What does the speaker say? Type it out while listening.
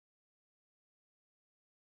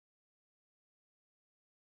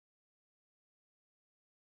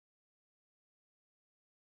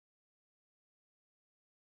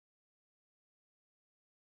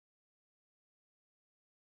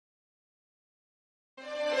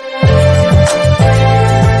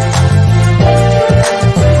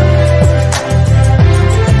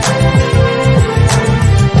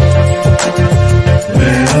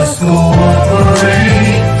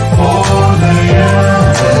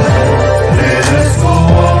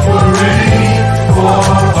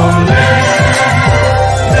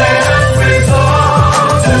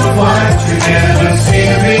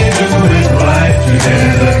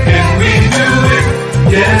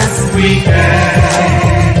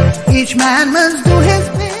each man must do his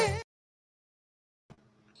bit.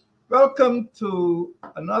 Welcome to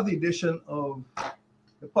another edition of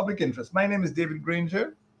The Public Interest. My name is David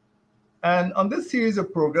Granger, and on this series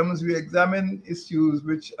of programs, we examine issues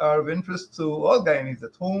which are of interest to all Guyanese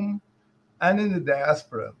at home and in the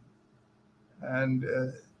diaspora. And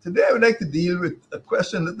today I would like to deal with a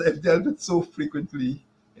question that I've dealt with so frequently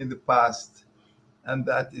in the past, and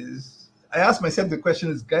that is, I ask myself the question,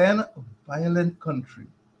 is Guyana a violent country?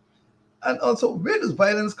 And also, where does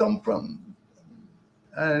violence come from?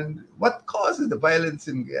 And what causes the violence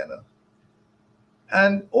in Guyana?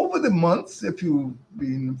 And over the months, if you've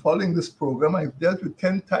been following this program, I've dealt with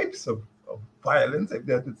 10 types of violence. I've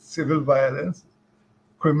dealt with civil violence,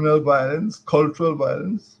 criminal violence, cultural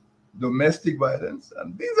violence, domestic violence,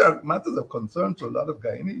 and these are matters of concern to a lot of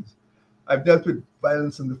Guyanese. I've dealt with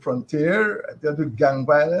violence on the frontier. I've dealt with gang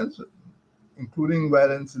violence, including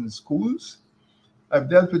violence in schools. I've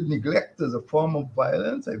dealt with neglect as a form of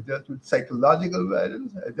violence. I've dealt with psychological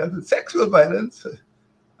violence. I've dealt with sexual violence.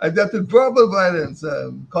 I've dealt with verbal violence,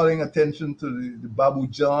 calling attention to the Babu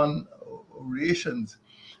John orations.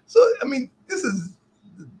 So, I mean, this is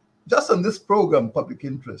just on this program, Public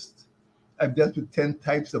Interest. I've dealt with 10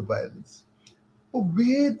 types of violence. But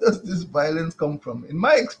where does this violence come from? In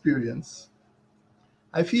my experience,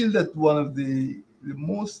 I feel that one of the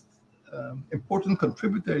most important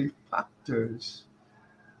contributory factors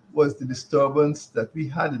was the disturbance that we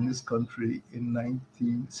had in this country in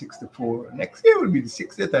 1964. Next year will be the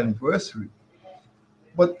 60th anniversary.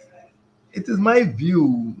 But it is my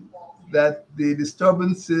view that the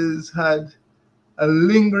disturbances had a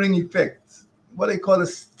lingering effect, what I call a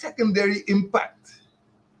secondary impact.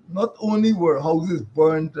 Not only were houses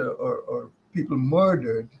burnt or people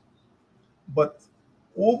murdered, but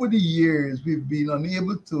over the years, we've been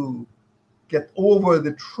unable to get over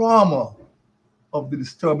the trauma of the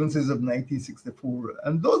disturbances of 1964.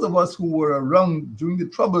 And those of us who were around during the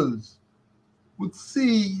Troubles would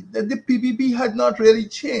see that the PPP had not really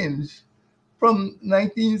changed from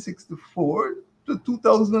 1964 to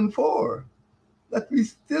 2004, that we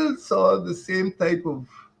still saw the same type of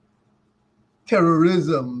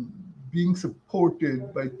terrorism being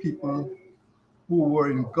supported by people who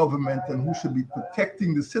were in government and who should be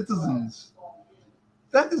protecting the citizens.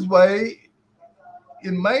 That is why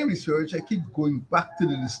in my research, I keep going back to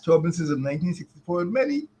the disturbances of 1964. And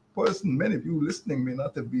many of you listening may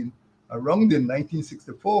not have been around in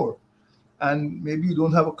 1964. And maybe you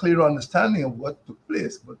don't have a clear understanding of what took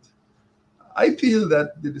place. But I feel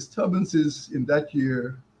that the disturbances in that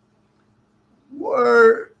year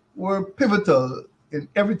were pivotal in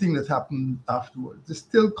everything that happened afterwards. They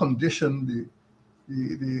still conditioned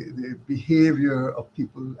the behavior of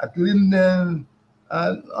people at Linden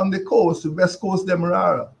and on the coast, the West Coast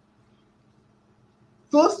Demerara.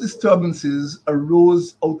 Those disturbances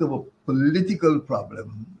arose out of a political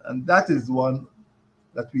problem, and that is one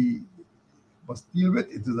that we must deal with.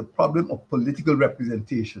 It is a problem of political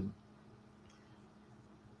representation.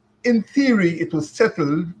 In theory, it was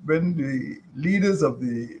settled when the leaders of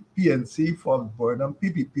the PNC, Fort Burnham,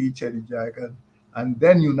 PPP, Chetty Jagan, and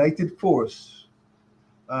then United Force,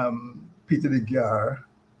 Peter de Geer,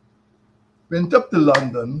 went up to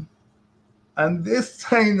London, and they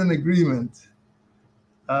signed an agreement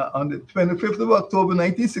on the 25th of October,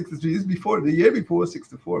 1963, the year before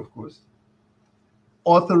 64, of course,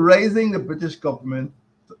 authorizing the British government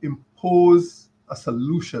to impose a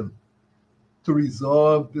solution to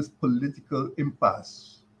resolve this political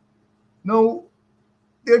impasse. Now,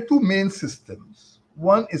 there are two main systems.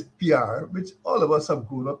 One is PR, which all of us have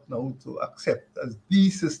grown up now to accept as the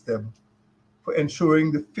system for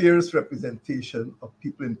ensuring the fairest representation of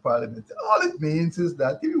people in parliament. All it means is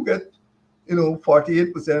that if you get,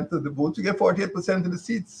 48% of the votes, you get 48% of the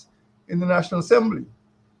seats in the National Assembly.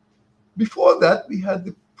 Before that, we had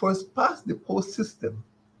the first past the post system,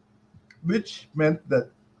 which meant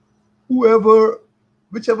that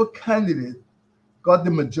whichever candidate got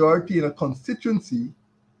the majority in a constituency,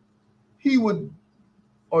 he would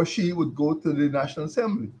or she would go to the National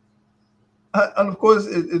Assembly. And of course,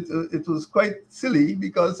 it was quite silly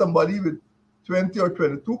because somebody with 20 or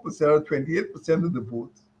 22% or 28% of the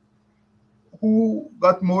vote, who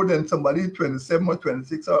got more than somebody 27 or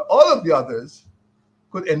 26 or all of the others,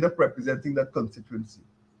 could end up representing that constituency.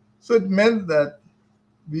 So it meant that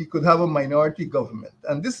we could have a minority government.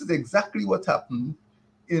 And this is exactly what happened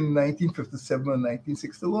in 1957 and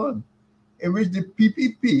 1961, in which the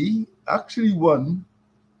PPP actually won,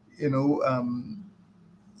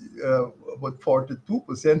 about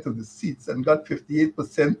 42% of the seats and got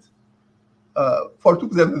 58%, 42% of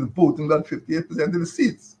the vote and got 58% of the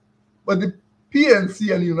seats. But the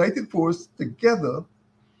PNC and United Force together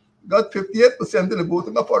got 58% of the vote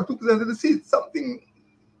and got 42% of the seats. Something,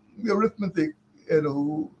 the arithmetic,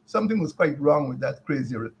 something was quite wrong with that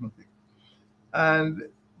crazy arithmetic. And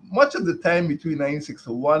much of the time between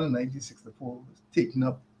 1961 and 1964 was taken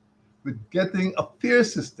up with getting a fair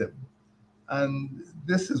system. And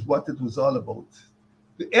this is what it was all about.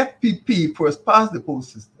 The FPP, first past the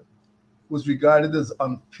post system, was regarded as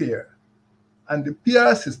unfair. And the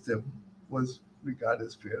PR system was regarded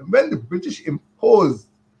as fair. And when the British imposed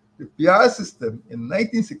the PR system in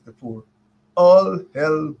 1964, all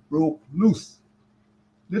hell broke loose,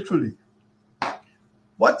 literally.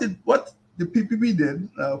 What the PPP did,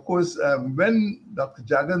 of course, when Dr.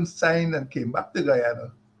 Jagan signed and came back to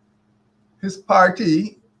Guyana, his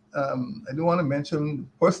party, I don't want to mention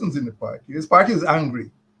persons in the party, his party is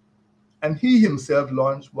angry. And he himself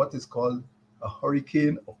launched what is called a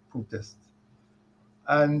hurricane of protest.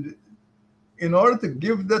 And in order to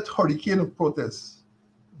give that hurricane of protest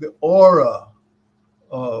the aura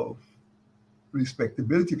of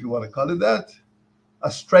respectability, if you want to call it that,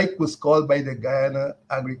 a strike was called by the Guyana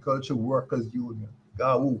Agriculture Workers Union,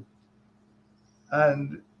 GAU.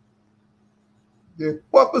 And the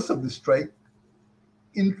purpose of the strike,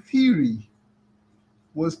 in theory,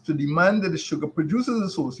 was to demand that the Sugar Producers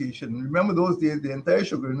Association, remember those days, the entire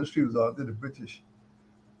sugar industry was under the British.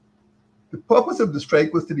 The purpose of the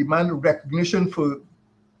strike was to demand recognition for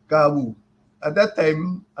GAU. At that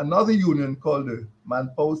time, another union called the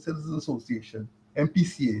Manpower Citizens Association,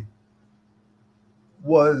 MPCA,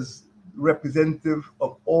 was representative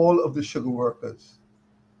of all of the sugar workers.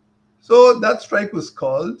 So that strike was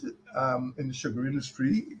called in the sugar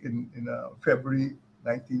industry in February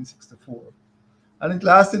 1964. And it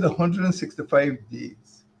lasted 165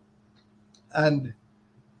 days. And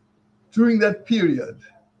during that period,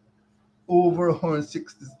 over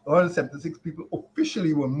 176 people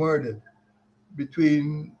officially were murdered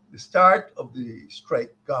between the start of the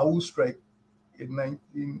strike, GAU strike, in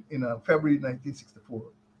February 1964,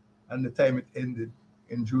 and the time it ended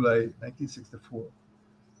in July 1964.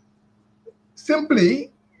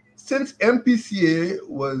 Simply, since MPCA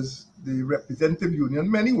was the representative union,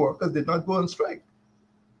 many workers did not go on strike.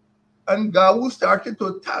 And GAU started to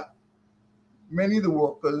attack many of the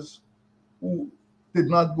workers who did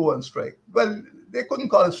not go on strike. Well, they couldn't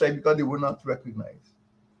call it strike because they were not recognized.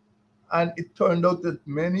 And it turned out that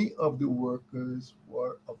many of the workers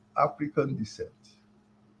were of African descent.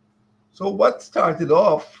 So what started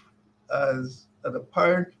off as an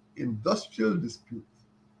apparent industrial dispute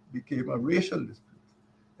became a racial dispute,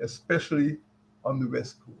 especially on the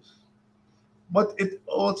West Coast. But it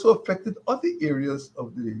also affected other areas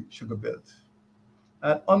of the sugar belt.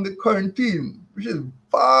 And on the quarantine, which is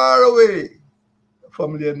far away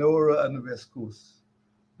from Leonora and the West Coast,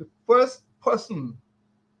 the first person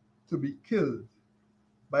to be killed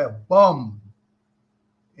by a bomb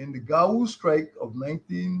in the GAU strike of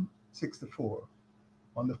 1964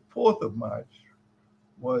 on the 4th of March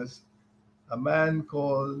was a man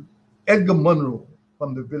called Edgar Munro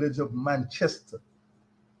from the village of Manchester.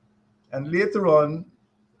 And later on,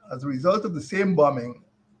 as a result of the same bombing,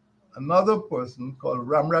 another person called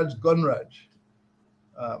Ramraj Gunraj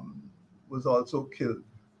was also killed.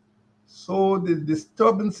 So the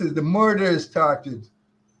disturbances, the murder started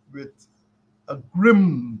with a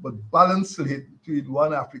grim but balanced hit between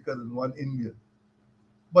one African and one Indian.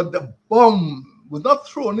 But the bomb was not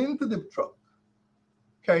thrown into the truck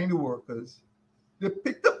carrying the workers. They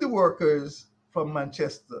picked up the workers from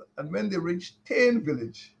Manchester, and when they reached Tain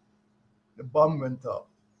village, the bomb went off.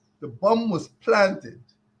 The bomb was planted.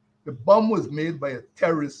 The bomb was made by a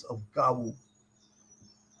terrorist of GAU.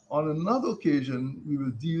 On another occasion, we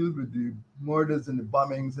will deal with the murders and the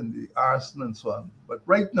bombings and the arson and so on. But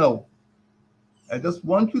right now, I just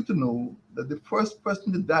want you to know that the first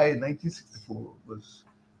person to die in 1964 was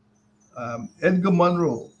Edgar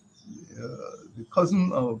Munro, the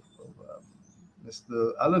cousin of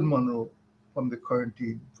Mr. Alan Munro from the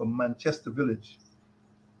quarantine, from Manchester Village.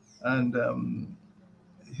 And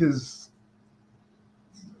his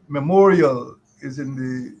memorial is in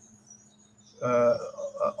the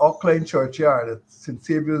Auckland churchyard at St.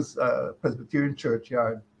 Saviour's Presbyterian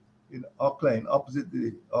Churchyard in Auckland, opposite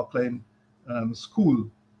the Auckland school.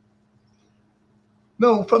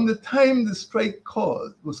 Now, from the time the strike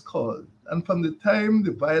was called, and from the time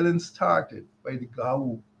the violence started by the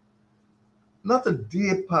GAU, not a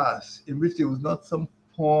day passed in which there was not some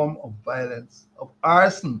form of violence, of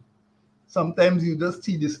arson. Sometimes you just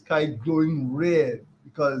see the sky glowing red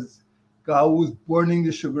because GAU was burning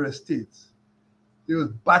the sugar estates. There was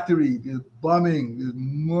battery, there's bombing, there's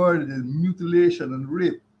murder, there's mutilation and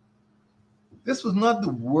rape. This was not the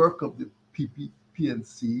work of the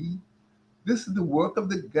PNC. This is the work of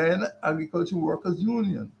the Guyana Agricultural Workers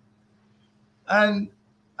Union. And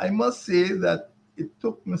I must say that it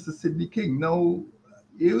took Mr. Sidney King, now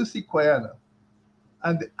AOC Guyana,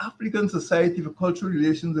 and the African Society for Cultural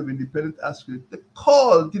Relations of Independent Africa, the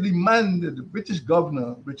call to demand that the British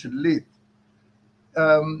governor, Richard Late,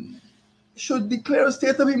 should declare a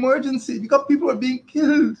state of emergency because people are being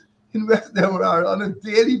killed in West Demerara on a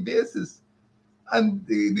daily basis. And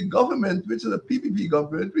the government, which is a PPP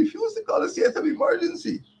government, refused to call a state of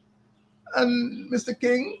emergency. And Mr.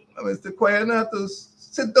 King, Mr. Guyana had to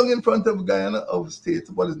sit down in front of Guyana of State,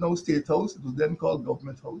 what is now State House, it was then called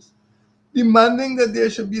Government House, demanding that there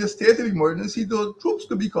should be a state of emergency, though troops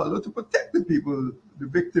could be called out to protect the people, the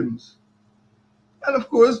victims. And of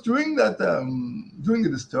course, during the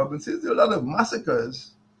disturbances, there were a lot of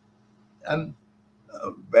massacres. And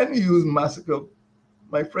when you use massacre,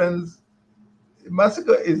 my friends,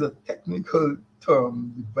 massacre is a technical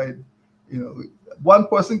term. One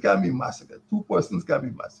person can be massacred, two persons can be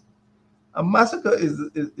massacred. A massacre is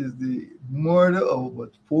the murder of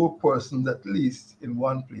about 4 persons at least in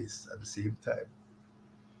one place at the same time.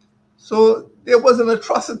 So there was an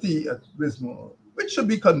atrocity at Wismore, which should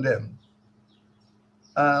be condemned.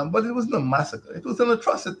 But it wasn't a massacre, it was an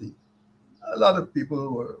atrocity. A lot of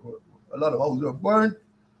a lot of houses were burnt,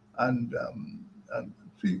 and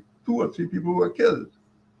 2 or 3 people were killed.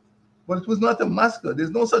 But it was not a massacre. There's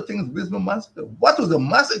no such thing as Wismore massacre. What was a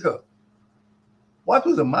massacre? What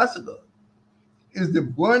was a massacre is the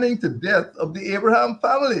burning to death of the Abraham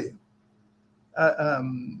family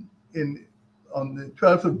on the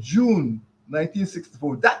 12th of June,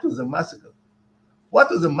 1964. That was a massacre. What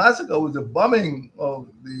was a massacre was the bombing of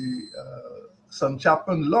the Sun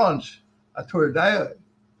Chapman launch at Toradaya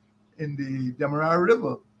in the Demerara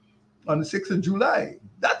River on the 6th of July.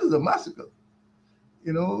 That was a massacre.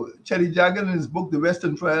 Chetty Jagan in his book, The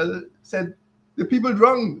Western Trial, said the people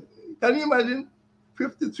drowned. Can you imagine?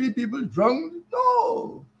 53 people drowned?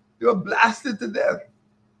 No, they were blasted to death.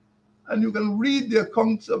 And you can read the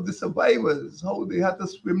accounts of the survivors, how they had to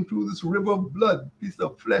swim through this river of blood, piece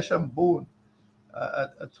of flesh and bone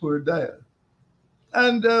at Toradaya.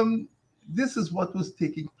 And this is what was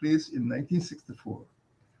taking place in 1964.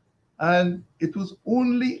 And it was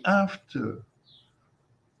only after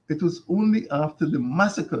the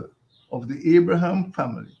massacre of the Abraham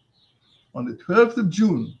family on the 12th of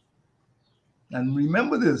June, and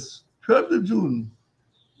remember this, 12th of June,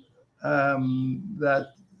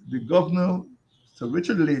 that the governor, Sir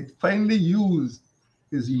Richard Late, finally used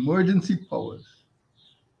his emergency powers.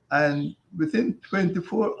 And within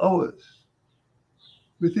 24 hours,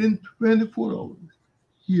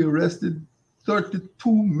 he arrested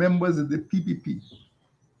 32 members of the PPP,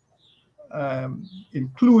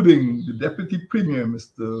 including the Deputy Premier,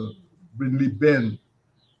 Mr. Brindley Benn.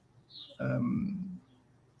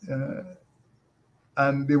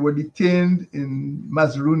 And they were detained in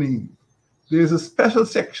Mazaruni. There's a special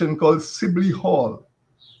section called Sibley Hall,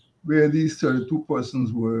 where these 32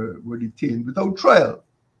 persons were detained without trial.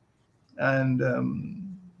 And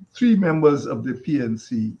 3 members of the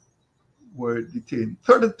PNC were detained,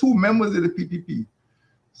 32 members of the PPP.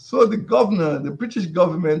 So the governor, the British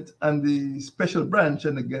government, and the special branch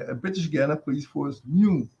and the British Guyana Police Force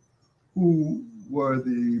knew who were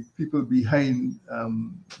the people behind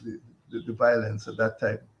the violence at that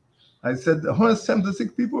time. I said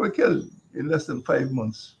 176 people were killed in less than 5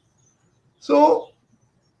 months. So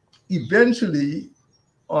eventually,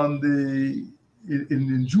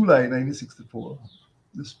 in July 1964,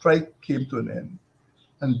 the strike came to an end.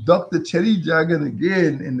 And Dr. Chetty Jagan,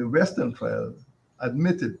 again in the Western Trial,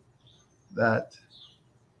 admitted that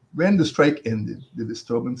when the strike ended, the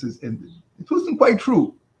disturbances ended. It wasn't quite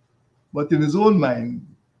true, but in his own mind,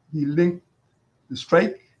 he linked the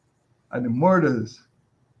strike and the murders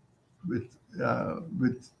with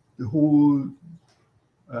the whole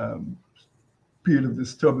period of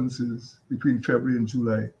disturbances between February and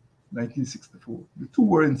July 1964. The two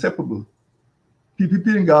were inseparable.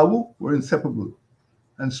 PPP and Gawu were inseparable,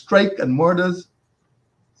 and strike and murders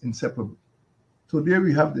inseparable. So there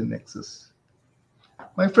we have the nexus.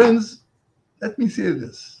 My friends, let me say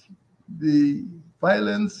this. The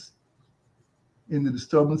violence in the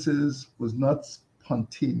disturbances was not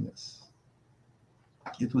spontaneous.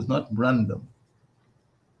 It was not random.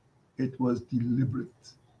 It was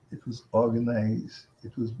deliberate. It was organized.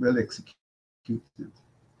 It was well executed.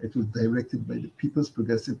 It was directed by the People's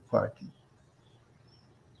Progressive Party.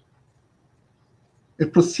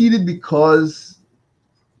 It proceeded because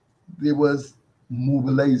there was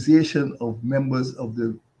mobilization of members of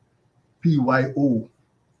the PYO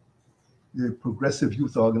the Progressive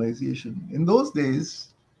Youth Organization. In those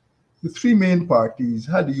days, the three main parties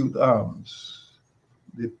had the youth arms.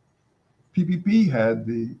 The PPP had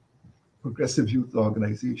the Progressive Youth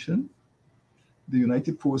Organization. The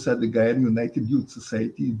United Force had the Guyana United Youth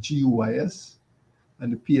Society, GUYS,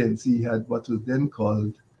 and the PNC had what was then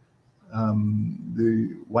called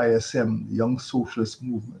the YSM, the Young Socialist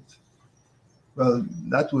Movement. Well,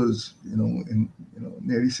 that was,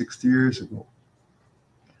 nearly 60 years ago.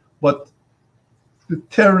 But the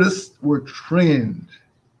terrorists were trained.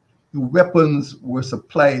 The weapons were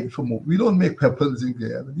supplied from. We don't make weapons in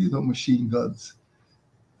Guyana. These are machine guns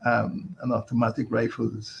and automatic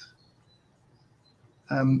rifles.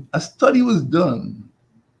 A study was done,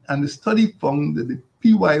 and the study found that the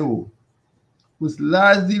PYO was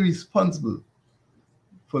largely responsible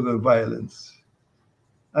for the violence.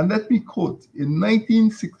 And let me quote, in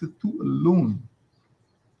 1962 alone,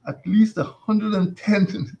 at least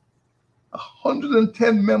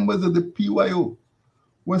 110 members of the PYO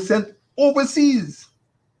were sent overseas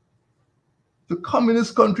to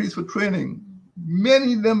communist countries for training.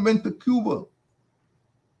 Many of them went to Cuba.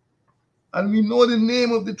 And we know the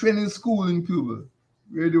name of the training school in Cuba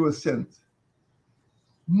where they were sent.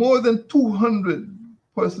 More than 200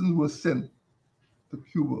 persons were sent to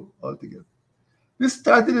Cuba altogether. This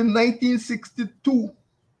started in 1962.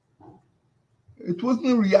 It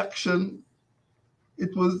wasn't a reaction.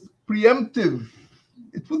 It was preemptive.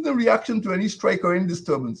 It wasn't a reaction to any strike or any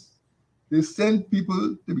disturbance. They sent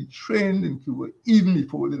people to be trained in Cuba even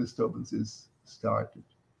before the disturbances started.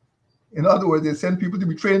 In other words, they sent people to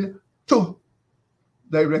be trained to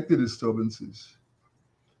direct the disturbances.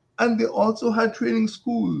 And they also had training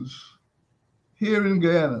schools here in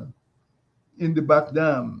Guyana, in the back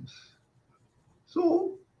dams.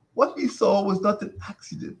 So what we saw was not an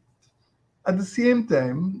accident. At the same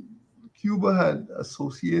time, Cuba had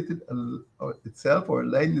associated itself or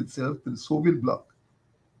aligned itself to the Soviet bloc.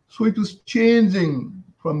 So it was changing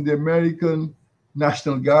from the American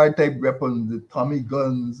National Guard type weapons, the Tommy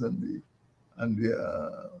guns and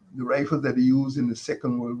the rifles that they used in the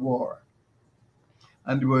Second World War.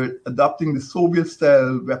 And they were adopting the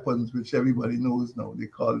Soviet-style weapons, which everybody knows now. They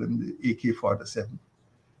call them the AK-47.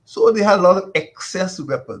 So they had a lot of excess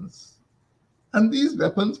weapons. And these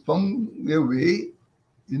weapons found their way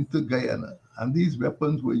into Guyana. And these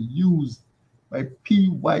weapons were used by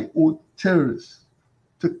PYO terrorists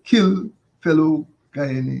to kill fellow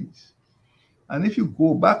Guyanese. And if you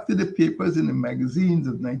go back to the papers in the magazines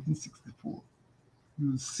of 1964,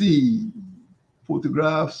 you'll see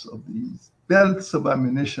photographs of these belts of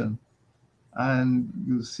ammunition, and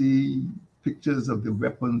you'll see pictures of the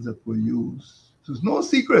weapons that were used. It was no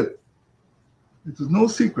secret. It was no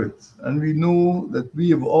secret. And we know that we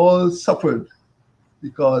have all suffered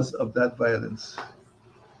because of that violence.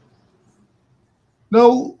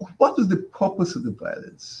 Now, what was the purpose of the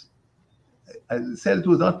violence? As I said, it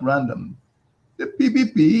was not random. The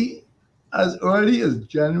PPP, as early as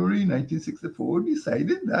January 1964,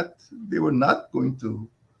 decided that they were not going to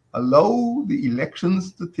allow the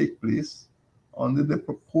elections to take place under the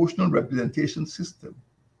proportional representation system.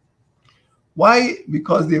 Why?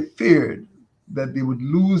 Because they feared that they would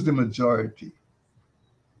lose the majority.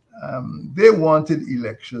 They wanted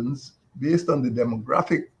elections based on the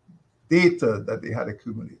demographic data that they had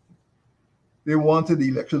accumulated. They wanted the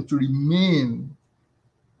elections to remain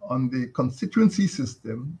on the constituency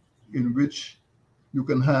system, in which you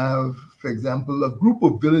can have, for example, a group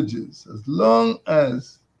of villages. As long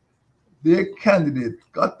as their candidate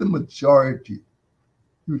got the majority,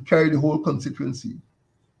 you would carry the whole constituency.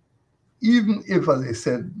 Even if, as I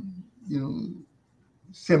said,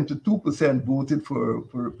 72% voted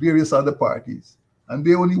for various other parties, and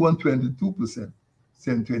they only won 22%,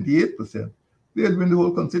 28%, they had won the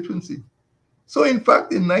whole constituency. So in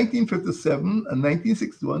fact, in 1957 and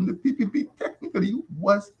 1961, the PPP technically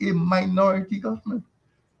was a minority government.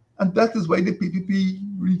 And that is why the PPP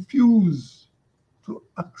refused to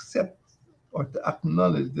accept or to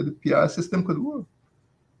acknowledge that the PR system could work.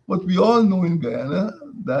 But we all know in Guyana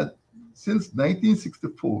that since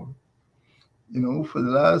 1964, for the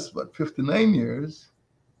last, 59 years,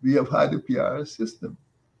 we have had a PR system.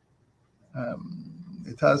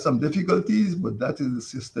 It has some difficulties, but that is the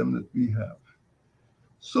system that we have.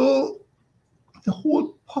 So the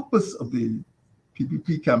whole purpose of the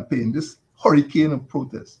PPP campaign, this hurricane of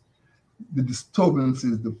protest, the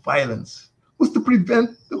disturbances, the violence, was to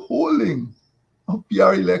prevent the holding of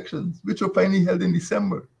PR elections, which were finally held in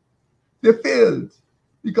December. They failed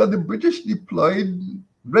because the British deployed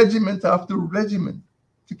regiment after regiment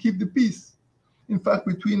to keep the peace. In fact,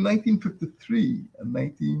 between 1953 and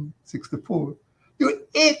 1964, there were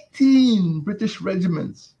 8 18 British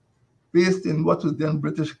regiments based in what was then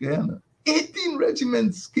British Guyana. 18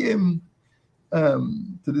 regiments came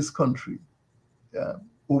to this country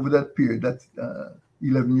over that period, that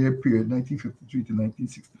 11-year period, 1953 to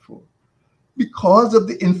 1964, because of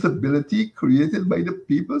the instability created by the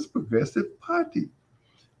People's Progressive Party.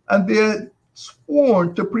 And they had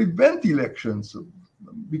sworn to prevent elections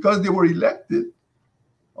because they were elected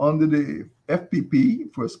under the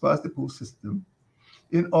FPP, first past the post system,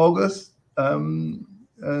 in August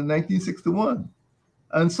 1961.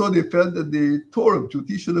 And so they felt that the tour of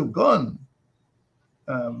duty should have gone,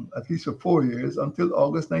 at least for 4 years, until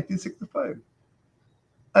August 1965.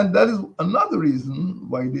 And that is another reason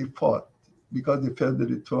why they fought, because they felt that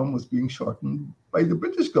the term was being shortened by the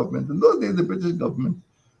British government. In those days, the British government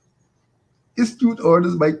issued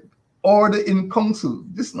orders by order in council.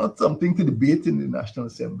 This is not something to debate in the National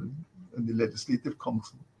Assembly and the Legislative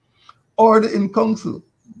Council. Order in council.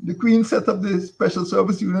 The Queen set up the Special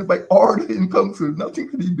Service Unit by order in council, nothing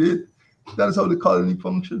to debate. That is how the colony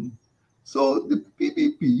functioned. So the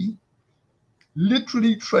PPP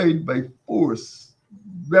literally tried by force,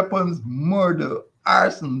 weapons, murder,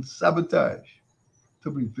 arson, sabotage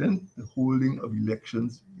to prevent the holding of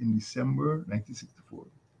elections in December 1964.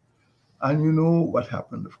 And you know what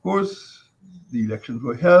happened. Of course, the elections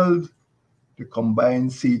were held. The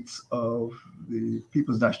combined seats of the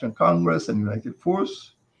People's National Congress and United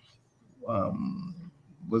Force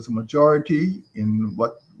was a majority in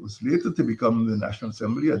what was later to become the National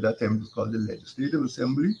Assembly. At that time, it was called the Legislative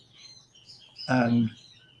Assembly. And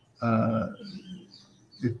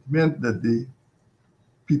it meant that the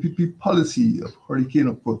PPP policy of hurricane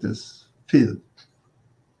of protests failed.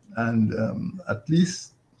 And at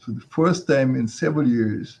least for the first time in several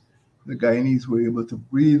years, the Guyanese were able to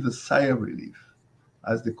breathe a sigh of relief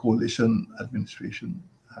as the coalition administration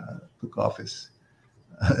took office.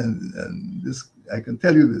 And this, I can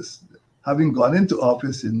tell you this, having gone into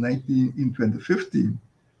office in 2015,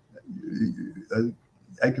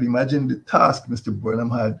 I can imagine the task Mr.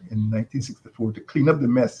 Burnham had in 1964 to clean up the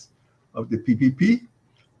mess of the PPP.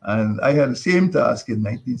 And I had the same task in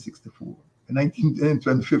 1964, in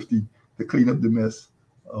 2050, to clean up the mess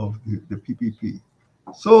of the PPP.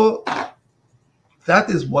 So that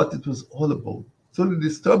is what it was all about. So the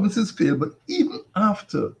disturbances failed, but even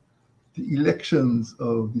after the elections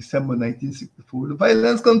of December 1964, the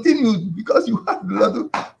violence continued because you had a lot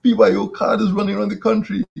of PYO cadres running around the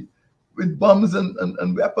country with bombs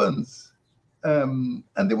and weapons. And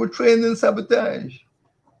they were trained in sabotage.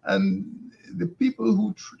 And the people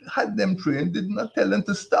who had them trained did not tell them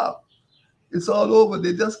to stop. It's all over.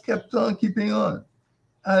 They just kept on keeping on.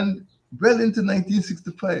 And well into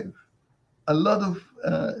 1965, there was a lot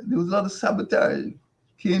of sabotage.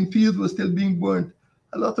 Cane fields were still being burnt.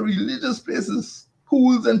 A lot of religious places,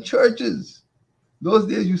 schools and churches. Those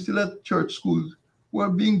days you still had church schools were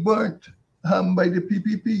being burnt by the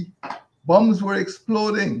PPP. Bombs were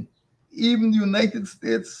exploding. Even the United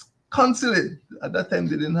States consulate, at that time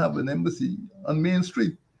they didn't have an embassy on Main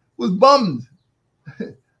Street, was bombed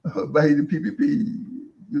by the PPP.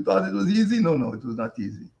 You thought it was easy? No, it was not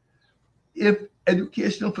easy. If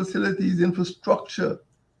educational facilities, infrastructure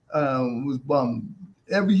was bombed,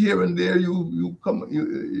 every here and there you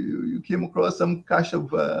came across some cache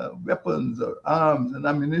of weapons or arms and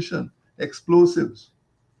ammunition, explosives.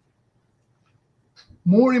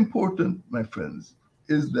 More important, my friends,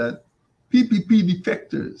 is that PPP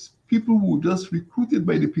defectors, people who were just recruited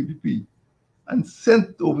by the PPP and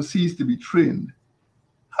sent overseas to be trained,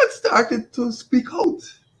 had started to speak out.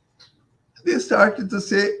 They started to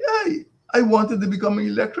say, hey, I wanted to become an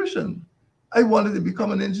electrician. I wanted to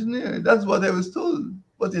become an engineer. That's what I was told.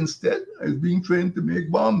 But instead, I was being trained to make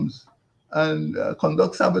bombs and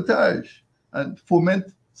conduct sabotage and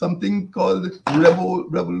foment something called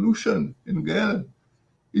revolution in Guyana.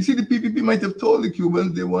 You see, the PPP might have told the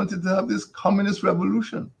Cubans they wanted to have this communist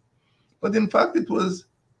revolution. But in fact, it was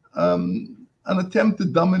an attempt to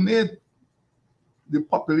dominate the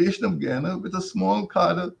population of Guyana with a small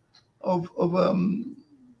cadre of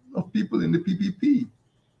people in the PPP.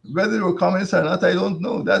 Whether they were communists or not, I don't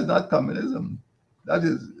know. That's not communism. That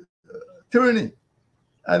is tyranny.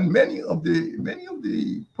 And many of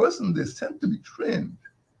the persons they sent to be trained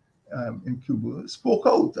in Cuba spoke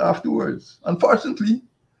out afterwards. Unfortunately,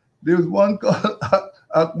 there was one called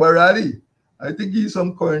Akbar Ali. I think he's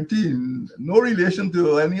from quarantine, no relation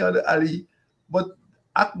to any other Ali. But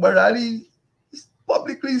Akbar Ali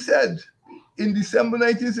publicly said in December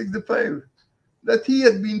 1965 that he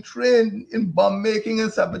had been trained in bomb making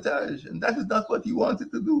and sabotage, and that is not what he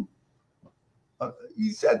wanted to do.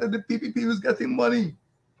 He said that the PPP was getting money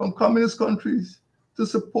from communist countries to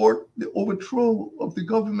support the overthrow of the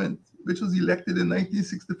government, which was elected in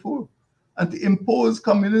 1964, and to impose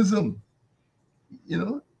communism, you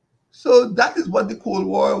know. So that is what the Cold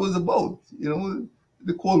War was about. You know,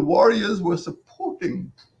 the Cold Warriors were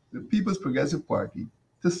supporting the People's Progressive Party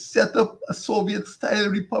to set up a Soviet-style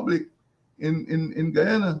republic in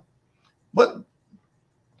Guyana. But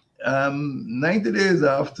 90 days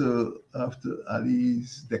after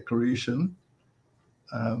Ali's declaration,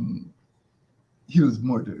 he was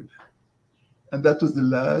murdered. And that was the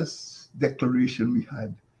last declaration we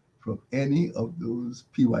had from any of those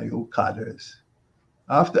PYO cadres.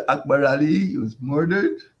 After Akbar Ali, he was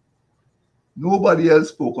murdered. Nobody else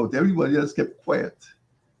spoke out. Everybody else kept quiet.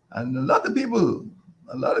 And a lot of people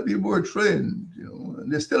were trained, you know,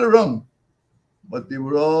 and they're still around. But they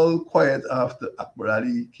were all quiet after Akbar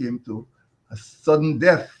Ali came to a sudden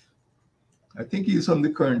death. I think he's from the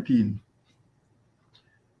quarantine.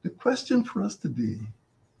 The question for us today,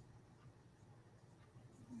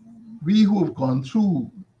 we who have gone through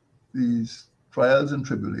these trials and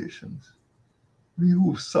tribulations, we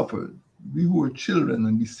who have suffered, we who are children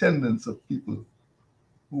and descendants of people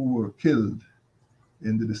who were killed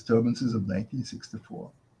in the disturbances of 1964,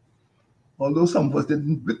 although some of us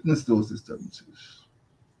didn't witness those disturbances.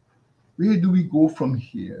 Where do we go from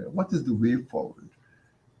here? What is the way forward?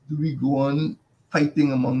 Do we go on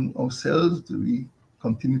fighting among ourselves? Do we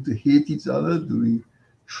continue to hate each other? Do we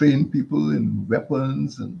train people in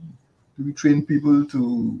weapons? And do we train people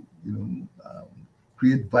to, you know,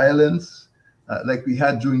 create violence like we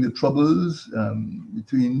had during the Troubles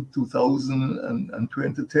between 2000 and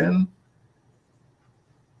 2010?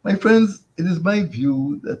 My friends, it is my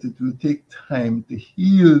view that it will take time to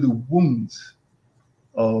heal the wounds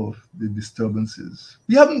of the disturbances.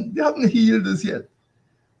 They haven't healed as yet.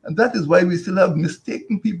 And that is why we still have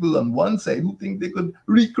mistaken people on one side who think they could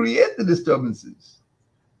recreate the disturbances,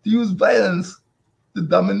 to use violence to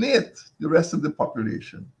dominate the rest of the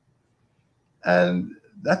population. And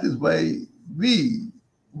that is why we,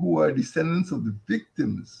 who are descendants of the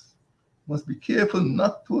victims, must be careful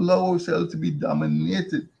not to allow ourselves to be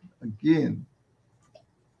dominated again.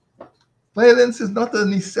 Violence is not a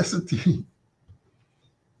necessity.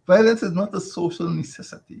 Violence is not a social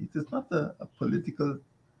necessity. It is not a political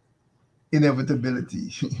inevitability.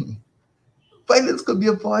 Violence could be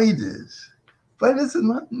avoided. Violence is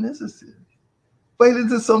not necessary.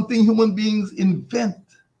 Violence is something human beings invent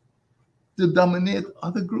to dominate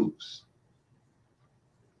other groups.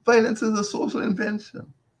 Violence is a social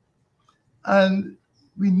invention. And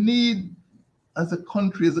we need, as a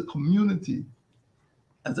country, as a community,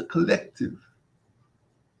 as a collective,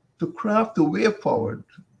 to craft a way forward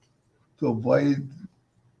to avoid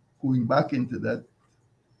going back into that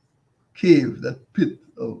cave, that pit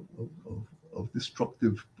of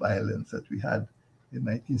destructive violence that we had in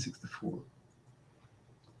 1964.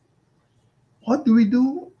 What do we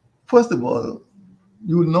do? First of all,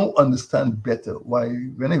 you will now understand better why,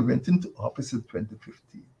 when I went into office in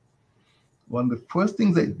 2015, one of the first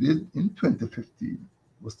things I did in 2015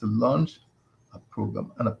 was to launch a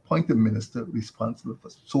program and appoint a minister responsible for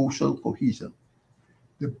social cohesion.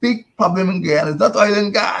 The big problem in Guyana is not oil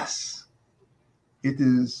and gas. It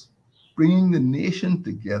is bringing the nation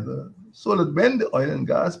together so that when the oil and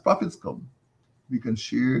gas profits come, we can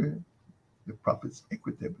share the profits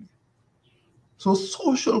equitably. So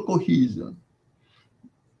social cohesion,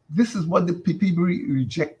 this is what the people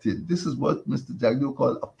rejected. This is what Mr. Jagdo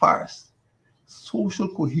called a farce. Social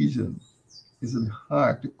cohesion is at the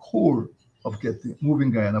heart, the core of moving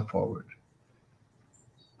Guyana forward.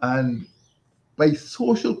 And by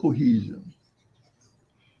social cohesion,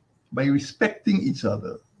 by respecting each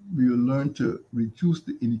other, we will learn to reduce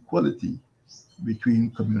the inequality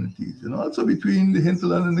between communities and also between the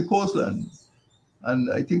hinterland and the coastland.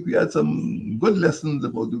 And I think we had some good lessons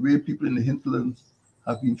about the way people in the hinterland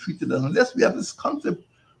have been treated. And unless we have this concept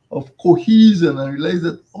of cohesion and realize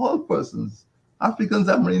that all persons, Africans,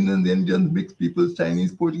 Americans, Indians, mixed peoples,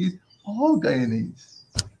 Chinese, Portuguese, all Guyanese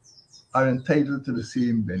are entitled to the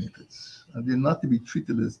same benefits. And they're not to be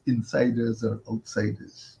treated as insiders or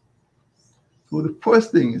outsiders. So the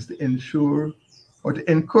first thing is to ensure or to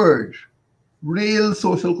encourage real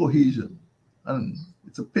social cohesion. And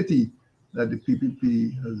it's a pity that the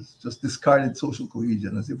PPP has just discarded social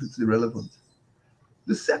cohesion as if it's irrelevant.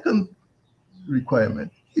 The second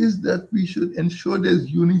requirement is that we should ensure there's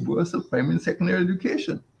universal primary and secondary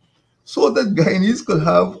education so that Guyanese could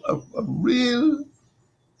have a real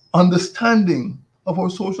understanding of our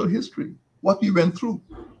social history, what we went through.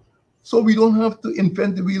 So we don't have to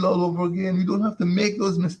invent the wheel all over again. We don't have to make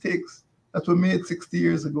those mistakes that were made 60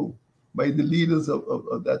 years ago by the leaders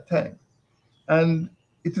of that time. And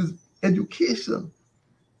it is education.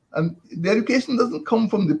 And the education doesn't come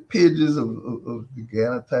from the pages of the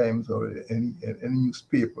Guyana Times or any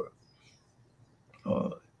newspaper. Uh,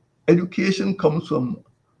 Education comes from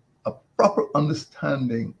a proper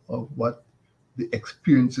understanding of what the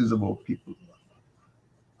experiences of our people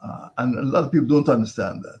are. And a lot of people don't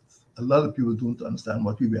understand that. A lot of people don't understand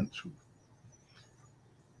what we went through.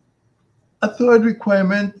 A third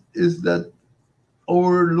requirement is that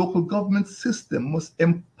our local government system must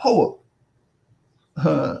empower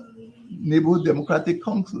uh, neighborhood democratic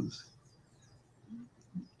councils.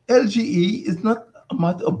 LGE is not a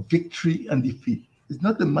matter of victory and defeat. It's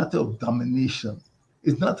not a matter of domination.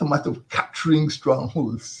 It's not a matter of capturing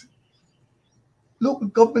strongholds. Local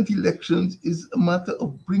government elections is a matter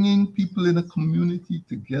of bringing people in a community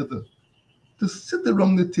together to sit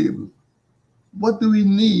around the table. What do we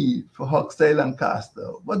need for Hochstein Lancaster?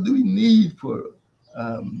 What do we need for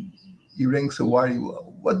um, Ireng Sawariwa?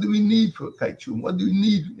 What do we need for Kaichum? What do we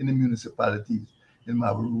need in the municipalities in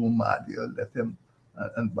Mabaru, Madia, Lethem,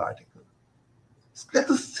 and Barticle?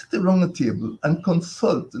 Let us sit around the table and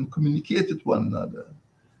consult and communicate with one another,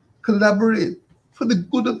 collaborate for the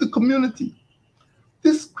good of the community.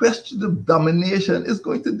 This question of domination is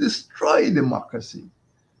going to destroy democracy.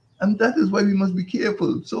 And that is why we must be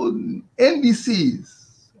careful. So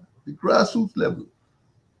NDCs, the grassroots level,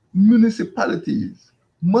 municipalities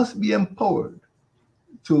must be empowered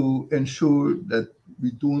to ensure that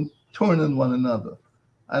we don't turn on one another.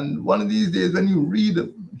 And one of these days, when you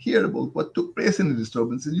hear about what took place in the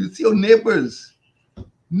disturbances, you see how neighbors,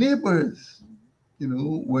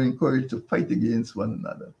 were encouraged to fight against one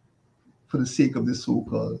another for the sake of the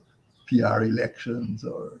so-called PR elections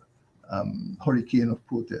or hurricane of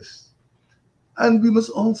protests. And we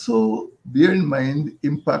must also bear in mind the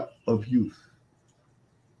impact of youth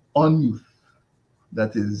on youth.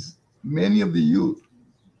 That is, many of the youth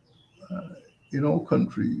in our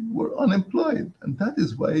country were unemployed. And that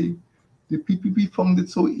is why the PPP found it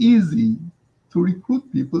so easy to recruit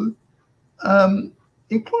people,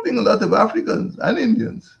 including a lot of Africans and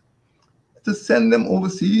Indians, to send them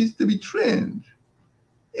overseas to be trained.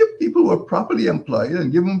 If people were properly employed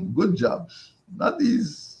and given good jobs, not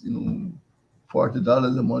these,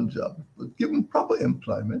 $40 a month jobs, but given proper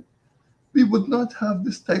employment, we would not have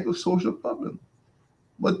this type of social problem.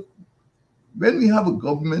 But when we have a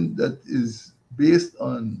government that is based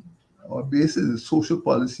on, our basis is social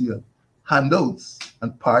policy and handouts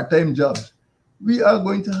and part-time jobs, we are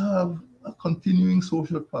going to have a continuing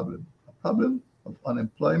social problem, a problem of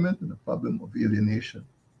unemployment and a problem of alienation.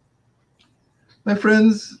 My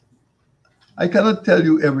friends, I cannot tell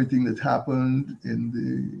you everything that happened in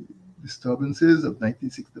the disturbances of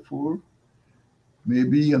 1964.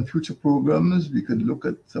 Maybe on future programs, we could look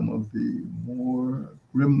at some of the more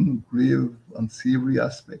grim, grave, unsavory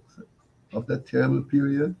aspects of that terrible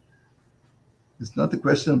period. It's not a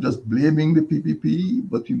question of just blaming the PPP,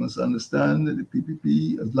 but we must understand that the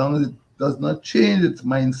PPP, as long as it does not change its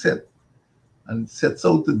mindset and sets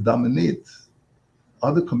out to dominate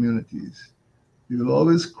other communities, we will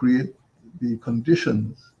always create the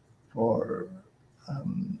conditions for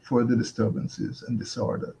further disturbances and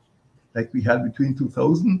disorder, like we had between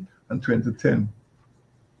 2000 and 2010.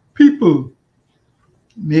 People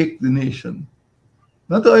make the nation.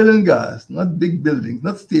 Not oil and gas, not big buildings,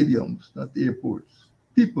 not stadiums, not airports.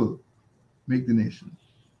 People make the nation.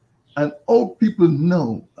 And all people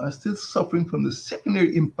now are still suffering from the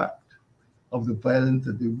secondary impact of the violence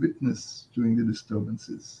that they witnessed during the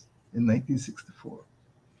disturbances in 1964.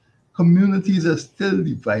 Communities are still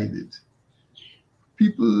divided.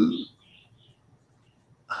 People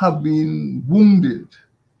have been wounded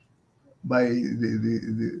by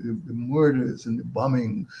the murders and the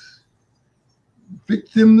bombings.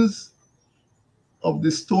 Victims of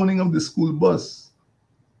the stoning of the school bus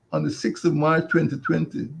on the 6th of March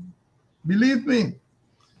 2020. Believe me,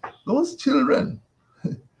 those children,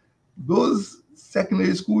 those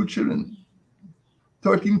secondary school children,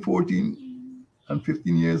 13, 14, and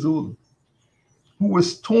 15 years old, who were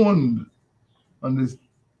stoned on the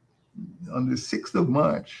 6th of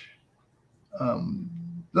March,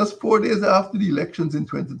 just 4 days after the elections in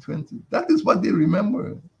 2020. That is what they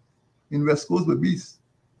remember in West Coast Babis,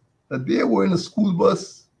 that they were in a school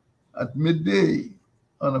bus at midday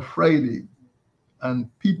on a Friday, and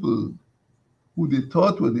people who they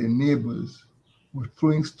thought were their neighbors were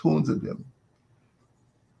throwing stones at them.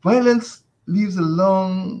 Violence leaves a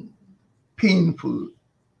long, painful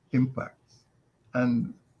impact.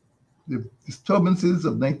 And the disturbances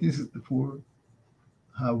of 1964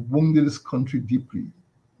 have wounded this country deeply.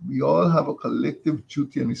 We all have a collective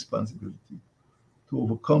duty and responsibility to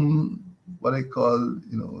overcome what I call,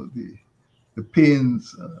 the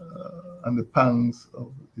pains and the pangs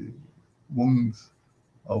of the wounds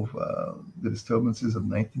of the disturbances of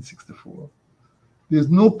 1964. There's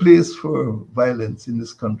no place for violence in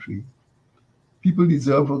this country. People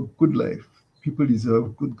deserve a good life. People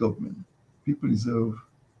deserve good government. People deserve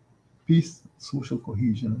peace, social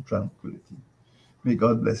cohesion, and tranquility. May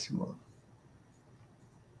God bless you all.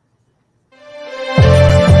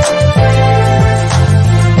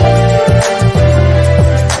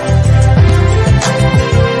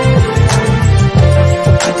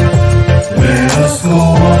 Let us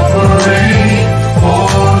cooperate for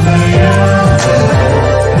the younger.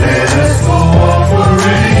 Let us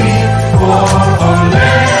cooperate for our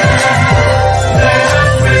land. Let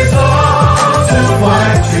us resolve to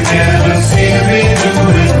fight together. See we do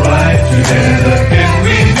it right together. Can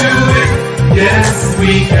we do it? Yes,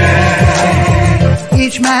 we can.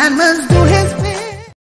 Each man must